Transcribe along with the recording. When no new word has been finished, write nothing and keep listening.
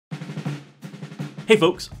Hey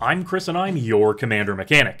folks, I'm Chris and I'm your Commander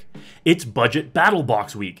Mechanic. It's Budget Battle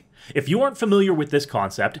Box Week. If you aren't familiar with this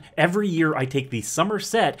concept, every year I take the summer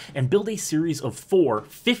set and build a series of 4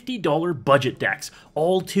 $50 budget decks,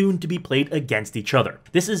 all tuned to be played against each other.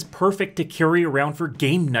 This is perfect to carry around for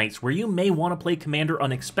game nights where you may want to play Commander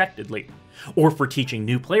unexpectedly, or for teaching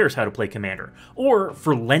new players how to play Commander, or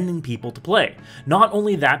for lending people to play. Not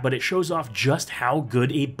only that, but it shows off just how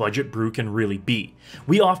good a budget brew can really be.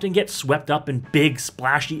 We often get swept up in big,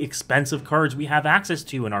 splashy, expensive cards we have access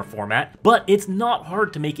to in our format, but it's not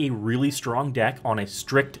hard to make a really strong deck on a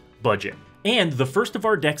strict budget. And the first of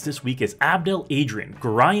our decks this week is Abdel Adrian,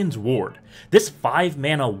 Gorion's Ward. This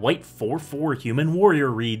 5-mana white 4/4 human warrior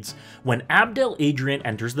reads, when Abdel Adrian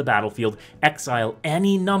enters the battlefield, exile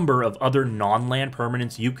any number of other non-land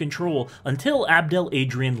permanents you control until Abdel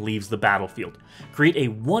Adrian leaves the battlefield. Create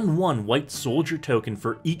a 1/1 white soldier token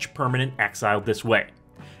for each permanent exiled this way.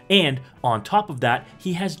 And on top of that,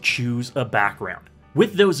 he has Choose a Background.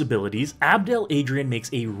 With those abilities, Abdel Adrian makes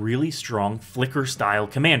a really strong Flicker-style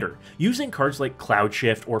commander, using cards like Cloud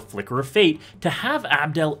Shift or Flicker of Fate to have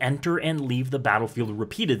Abdel enter and leave the battlefield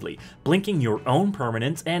repeatedly, blinking your own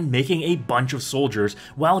permanents and making a bunch of soldiers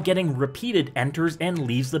while getting repeated enters and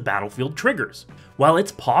leaves the battlefield triggers. While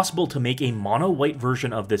it's possible to make a mono-white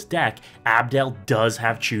version of this deck, Abdel does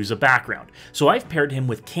have Choose a Background, so I've paired him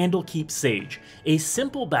with Candlekeep Sage, a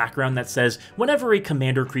simple background that says whenever a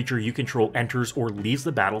commander creature you control enters or leaves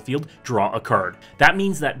the battlefield, draw a card. That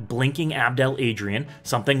means that blinking Abdel Adrian,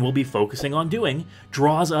 something we'll be focusing on doing,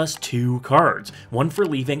 draws us 2 cards, one for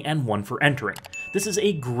leaving and one for entering. This is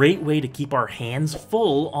a great way to keep our hands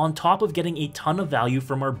full on top of getting a ton of value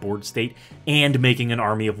from our board state and making an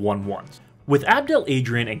army of 1/1s. With Abdel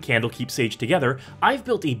Adrian and Candlekeep Sage together, I've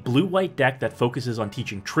built a blue-white deck that focuses on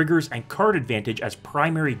teaching triggers and card advantage as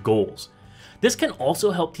primary goals. This can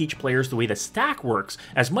also help teach players the way the stack works,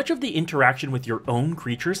 as much of the interaction with your own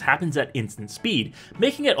creatures happens at instant speed,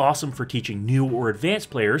 making it awesome for teaching new or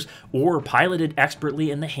advanced players, or piloted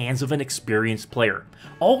expertly in the hands of an experienced player,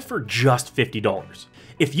 all for just $50.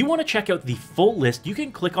 If you want to check out the full list, you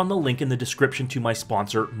can click on the link in the description to my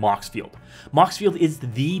sponsor, Moxfield. Moxfield is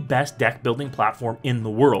the best deck building platform in the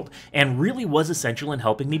world, and really was essential in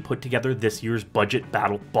helping me put together this year's budget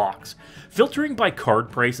battle box. Filtering by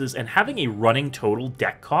card prices and having a running total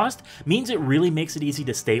deck cost means it really makes it easy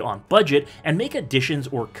to stay on budget and make additions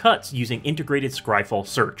or cuts using integrated Scryfall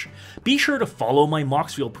search. Be sure to follow my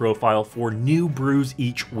Moxfield profile for new brews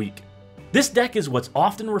each week. This deck is what's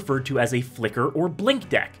often referred to as a Flicker or Blink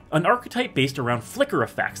deck, an archetype based around flicker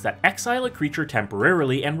effects that exile a creature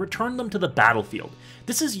temporarily and return them to the battlefield.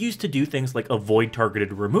 This is used to do things like avoid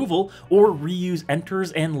targeted removal or reuse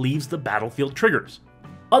enters and leaves the battlefield triggers.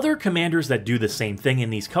 Other commanders that do the same thing in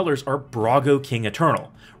these colors are Brago King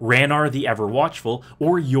Eternal, Ranar the Ever-Watchful,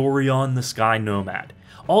 or Gorion the Sky Nomad,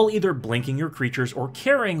 all either blinking your creatures or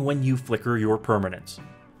carrying when you flicker your permanents.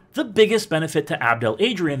 The biggest benefit to Abdel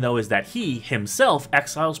Adrian though is that he, himself,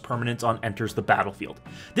 exiles permanents on enters the battlefield.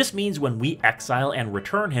 This means when we exile and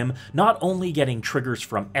return him, not only getting triggers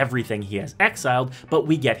from everything he has exiled, but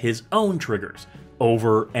we get his own triggers,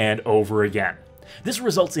 over and over again. This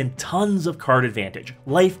results in tons of card advantage,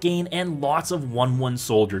 life gain, and lots of 1/1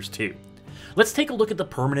 soldiers too. Let's take a look at the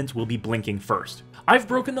permanents we'll be blinking first. I've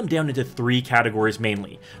broken them down into 3 categories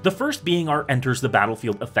mainly, the first being our enters the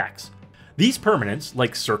battlefield effects. These permanents,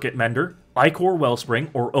 like Circuit Mender, Ichor Wellspring,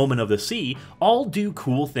 or Omen of the Sea, all do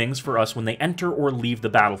cool things for us when they enter or leave the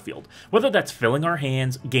battlefield, whether that's filling our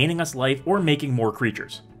hands, gaining us life, or making more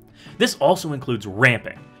creatures. This also includes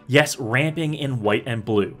ramping. Yes, ramping in white and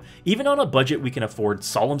blue. Even on a budget we can afford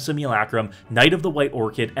Solemn Simulacrum, Knight of the White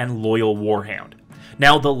Orchid, and Loyal Warhound.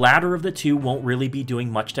 Now, the latter of the two won't really be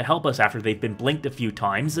doing much to help us after they've been blinked a few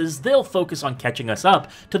times, as they'll focus on catching us up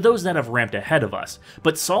to those that have ramped ahead of us,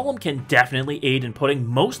 but Solemn can definitely aid in putting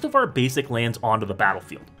most of our basic lands onto the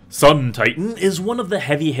battlefield. Sun Titan is one of the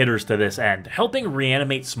heavy hitters to this end, helping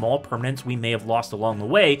reanimate small permanents we may have lost along the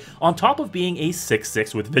way, on top of being a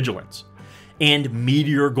 6/6 with Vigilance. And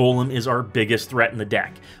Meteor Golem is our biggest threat in the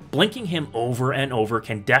deck. Blinking him over and over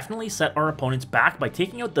can definitely set our opponents back by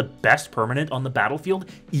taking out the best permanent on the battlefield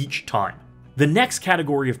each time. The next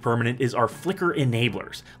category of permanent is our Flicker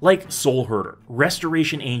enablers, like Soul Herder,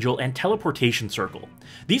 Restoration Angel, and Teleportation Circle.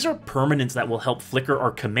 These are permanents that will help flicker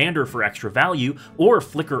our commander for extra value, or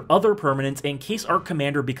flicker other permanents in case our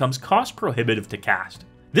commander becomes cost prohibitive to cast.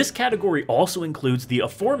 This category also includes the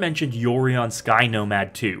aforementioned Gorion Sky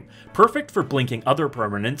Nomad 2, perfect for blinking other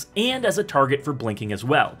permanents and as a target for blinking as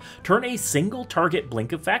well. Turn a single target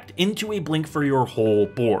blink effect into a blink for your whole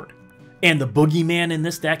board. And the boogeyman in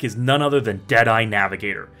this deck is none other than Deadeye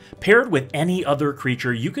Navigator. Paired with any other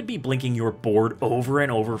creature, you could be blinking your board over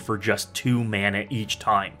and over for just 2 mana each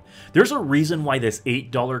time. There's a reason why this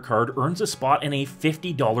 $8 card earns a spot in a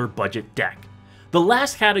 $50 budget deck. The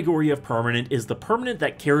last category of permanent is the permanent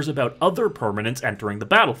that cares about other permanents entering the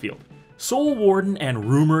battlefield. Soul Warden and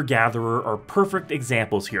Rumor Gatherer are perfect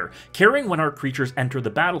examples here, caring when our creatures enter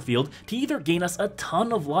the battlefield to either gain us a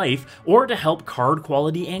ton of life or to help card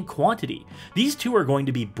quality and quantity. These two are going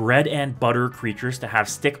to be bread and butter creatures to have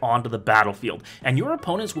stick onto the battlefield, and your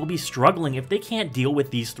opponents will be struggling if they can't deal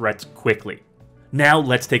with these threats quickly. Now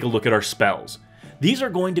let's take a look at our spells. These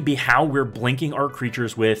are going to be how we're blinking our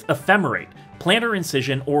creatures with Ephemerate, Plantar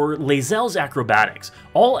Incision, or Lae'zel's Acrobatics,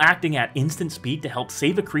 all acting at instant speed to help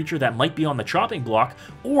save a creature that might be on the chopping block,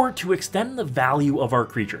 or to extend the value of our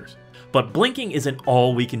creatures. But blinking isn't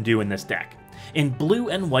all we can do in this deck. In blue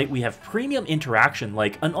and white we have premium interaction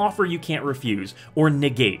like An Offer You Can't Refuse, or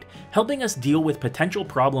Negate, helping us deal with potential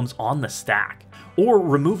problems on the stack. Or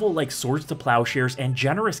removal like Swords to Plowshares and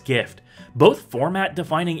Generous Gift, both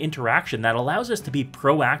format-defining interaction that allows us to be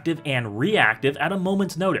proactive and reactive at a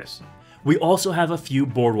moment's notice. We also have a few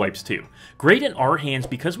board wipes too. Great in our hands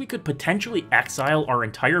because we could potentially exile our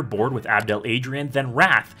entire board with Abdel Adrian, then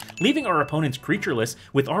Wrath, leaving our opponent's creatureless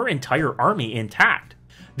with our entire army intact.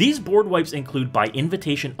 These board wipes include By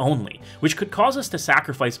Invitation Only, which could cause us to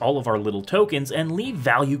sacrifice all of our little tokens and leave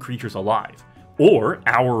value creatures alive. Or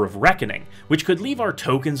Hour of Reckoning, which could leave our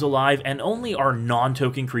tokens alive and only our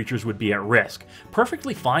non-token creatures would be at risk,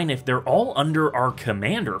 perfectly fine if they're all under our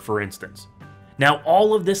commander, for instance. Now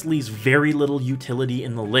all of this leaves very little utility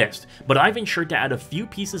in the list, but I've ensured to add a few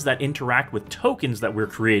pieces that interact with tokens that we're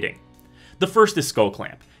creating. The first is Skull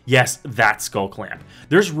Clamp. Yes, that Skull Clamp.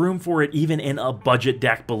 There's room for it even in a budget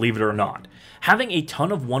deck, believe it or not. Having a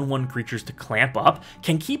ton of 1/1 creatures to clamp up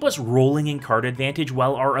can keep us rolling in card advantage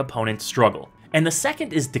while our opponents struggle. And the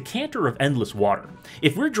second is Decanter of Endless Water.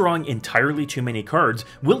 If we're drawing entirely too many cards,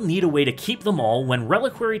 we'll need a way to keep them all when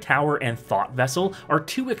Reliquary Tower and Thought Vessel are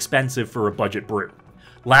too expensive for a budget brew.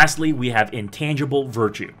 Lastly, we have Intangible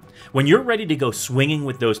Virtue. When you're ready to go swinging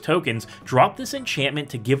with those tokens, drop this enchantment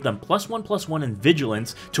to give them +1/+1 in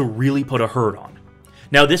Vigilance to really put a hurt on.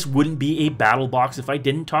 Now this wouldn't be a battle box if I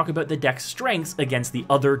didn't talk about the deck's strengths against the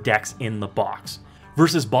other decks in the box.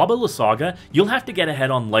 Versus Baba Lysaga, you'll have to get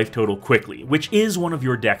ahead on life total quickly, which is one of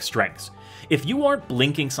your deck's strengths. If you aren't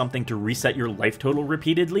blinking something to reset your life total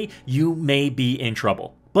repeatedly, you may be in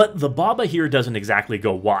trouble. But the Baba here doesn't exactly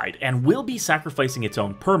go wide, and will be sacrificing its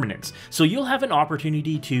own permanence, so you'll have an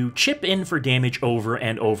opportunity to chip in for damage over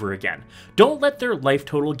and over again. Don't let their life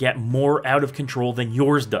total get more out of control than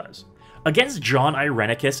yours does. Against John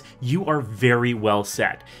Irenicus, you are very well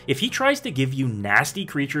set. If he tries to give you nasty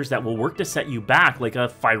creatures that will work to set you back like a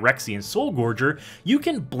Phyrexian Soulgorger, you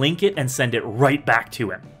can blink it and send it right back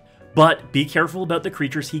to him. But be careful about the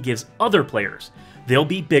creatures he gives other players. They'll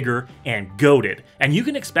be bigger and goated, and you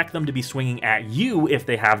can expect them to be swinging at you if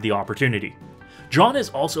they have the opportunity. John is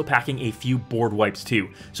also packing a few board wipes too,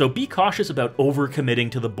 so be cautious about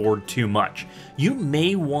overcommitting to the board too much. You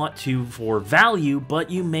may want to for value,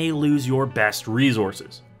 but you may lose your best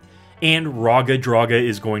resources. And Raga Draga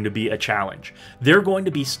is going to be a challenge. They're going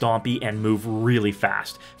to be stompy and move really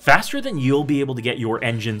fast, faster than you'll be able to get your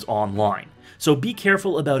engines online, so be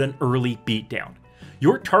careful about an early beatdown.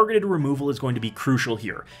 Your targeted removal is going to be crucial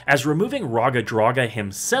here, as removing Raga Draga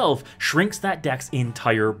himself shrinks that deck's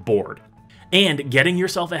entire board. And getting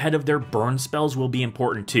yourself ahead of their burn spells will be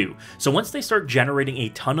important too, so once they start generating a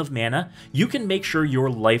ton of mana, you can make sure your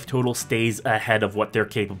life total stays ahead of what they're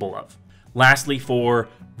capable of. Lastly, for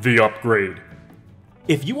the upgrade.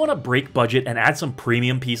 If you want to break budget and add some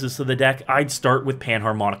premium pieces to the deck, I'd start with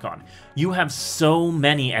Panharmonicon. You have so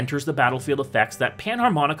many enters the battlefield effects that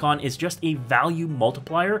Panharmonicon is just a value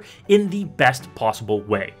multiplier in the best possible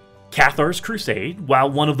way. Cathar's Crusade, while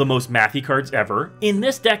one of the most mathy cards ever, in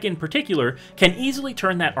this deck in particular, can easily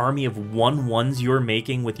turn that army of 1/1s you're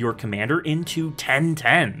making with your commander into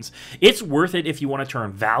 10/10s. It's worth it if you want to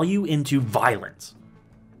turn value into violence.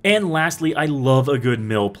 And lastly, I love a good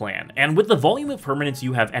mill plan, and with the volume of permanents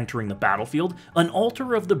you have entering the battlefield, an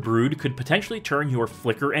Altar of the Brood could potentially turn your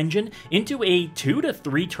Flicker engine into a 2 to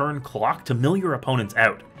 3 turn clock to mill your opponents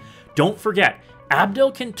out. Don't forget,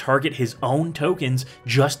 Abdel can target his own tokens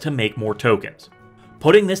just to make more tokens.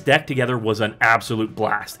 Putting this deck together was an absolute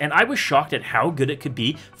blast, and I was shocked at how good it could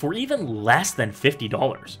be for even less than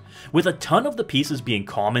 $50. With a ton of the pieces being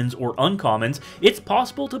commons or uncommons, it's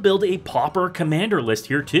possible to build a pauper commander list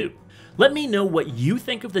here too. Let me know what you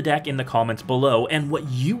think of the deck in the comments below and what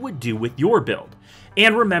you would do with your build.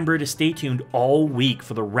 And remember to stay tuned all week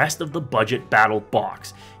for the rest of the Budget Battle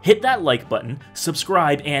box. Hit that like button,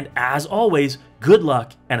 subscribe, and as always, good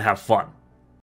luck and have fun.